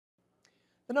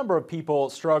The number of people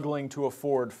struggling to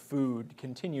afford food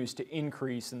continues to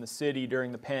increase in the city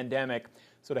during the pandemic.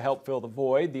 So to help fill the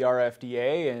void, the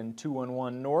RFDA and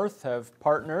 211 North have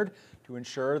partnered to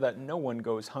ensure that no one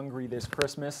goes hungry this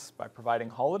Christmas by providing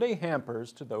holiday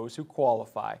hampers to those who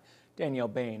qualify. Danielle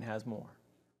Bain has more.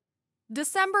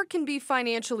 December can be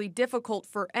financially difficult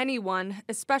for anyone,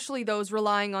 especially those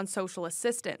relying on social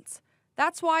assistance.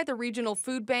 That's why the Regional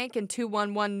Food Bank and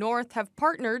 211 North have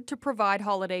partnered to provide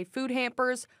holiday food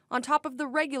hampers on top of the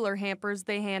regular hampers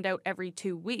they hand out every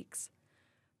 2 weeks.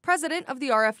 President of the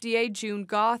RFDA, June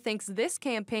Gaw, thinks this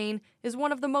campaign is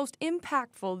one of the most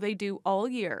impactful they do all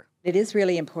year. It is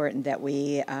really important that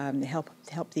we help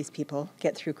these people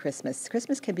get through Christmas.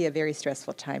 Christmas can be a very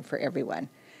stressful time for everyone.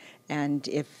 And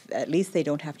if at least they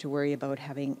don't have to worry about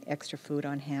having extra food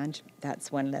on hand,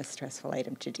 that's one less stressful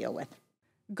item to deal with.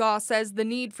 Gaw says the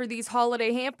need for these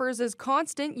holiday hampers is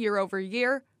constant year over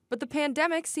year, but the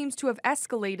pandemic seems to have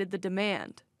escalated the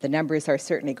demand. The numbers are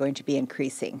certainly going to be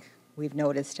increasing. We've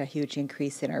noticed a huge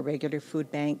increase in our regular food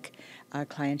bank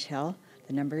clientele,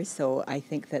 the numbers, so I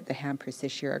think that the hampers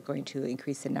this year are going to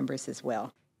increase in numbers as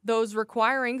well. Those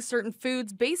requiring certain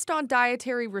foods based on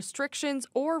dietary restrictions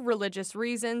or religious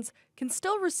reasons can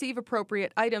still receive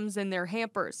appropriate items in their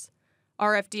hampers.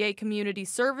 RFDA Community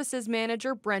Services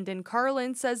Manager Brendan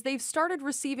Carlin says they've started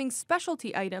receiving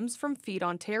specialty items from Feed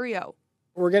Ontario.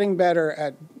 We're getting better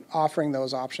at offering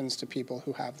those options to people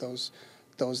who have those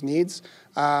needs.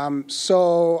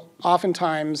 So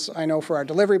oftentimes, I know for our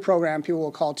delivery program, people will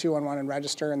call 211 and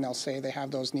register, and they'll say they have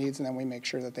those needs, and then we make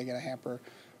sure that they get a hamper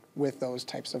with those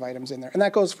types of items in there. And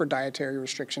that goes for dietary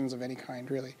restrictions of any kind,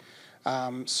 really.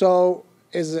 So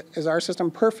is our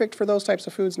system perfect for those types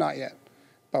of foods? Not yet,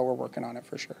 but we're working on it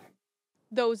for sure.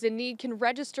 Those in need can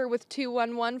register with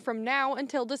 211 from now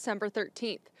until December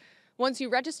 13th. Once you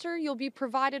register, you'll be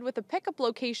provided with a pickup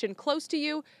location close to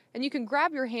you, and you can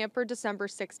grab your hamper December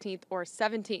 16th or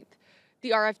 17th.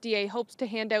 The RFDA hopes to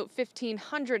hand out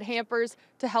 1,500 hampers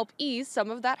to help ease some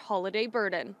of that holiday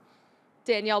burden.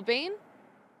 Danielle Bain,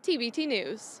 TBT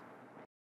News.